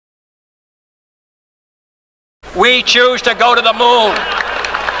We choose to go to the moon.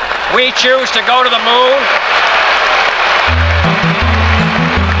 We choose to go to the moon.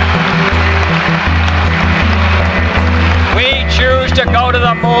 We choose to go to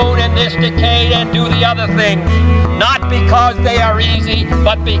the moon in this decade and do the other things, not because they are easy,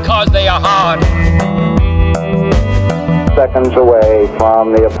 but because they are hard. Seconds away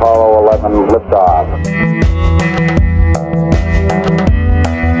from the Apollo 11 liftoff.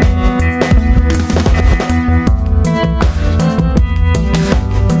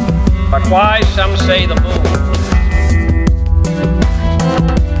 But why, some say, the moon?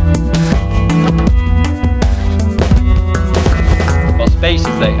 Well, space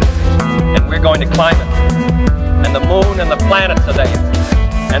is there, and we're going to climb it. And the moon and the planets are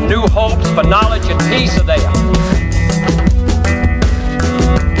there, and new hopes for knowledge and peace are there.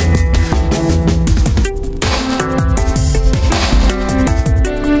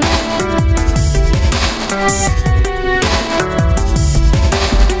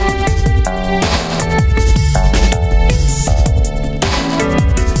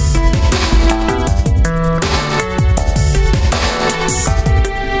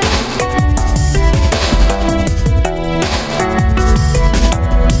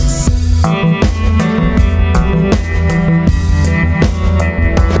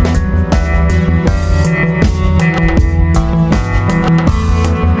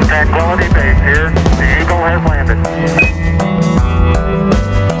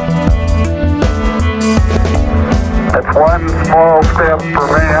 One small step for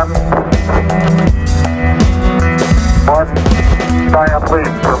man, one giant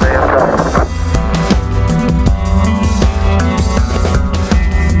leap for mankind.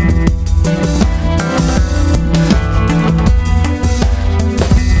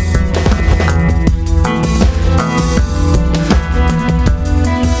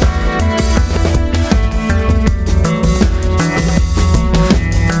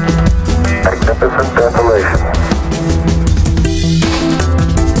 Magnificent desolation.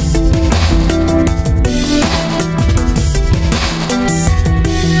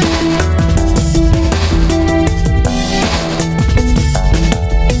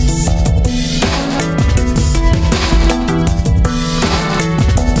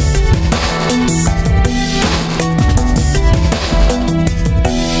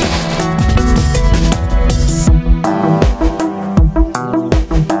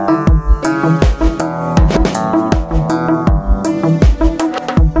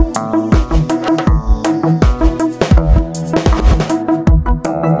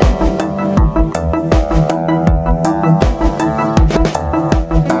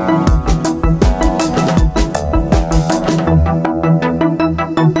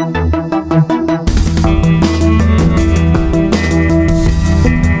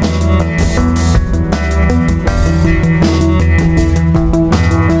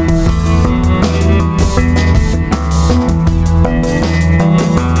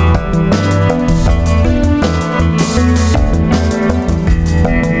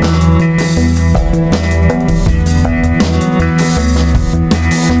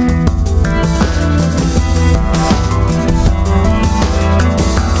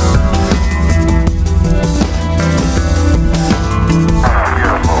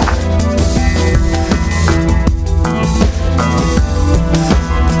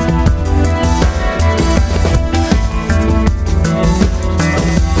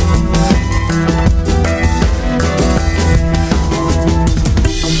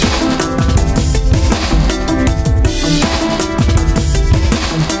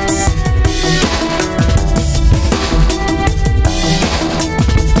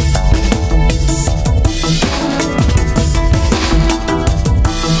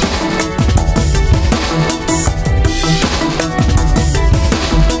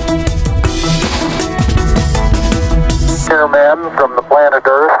 Man from the planet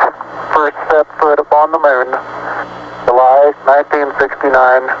Earth, first set foot upon the moon, July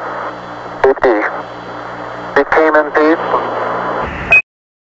 1969 AD. It came in peace.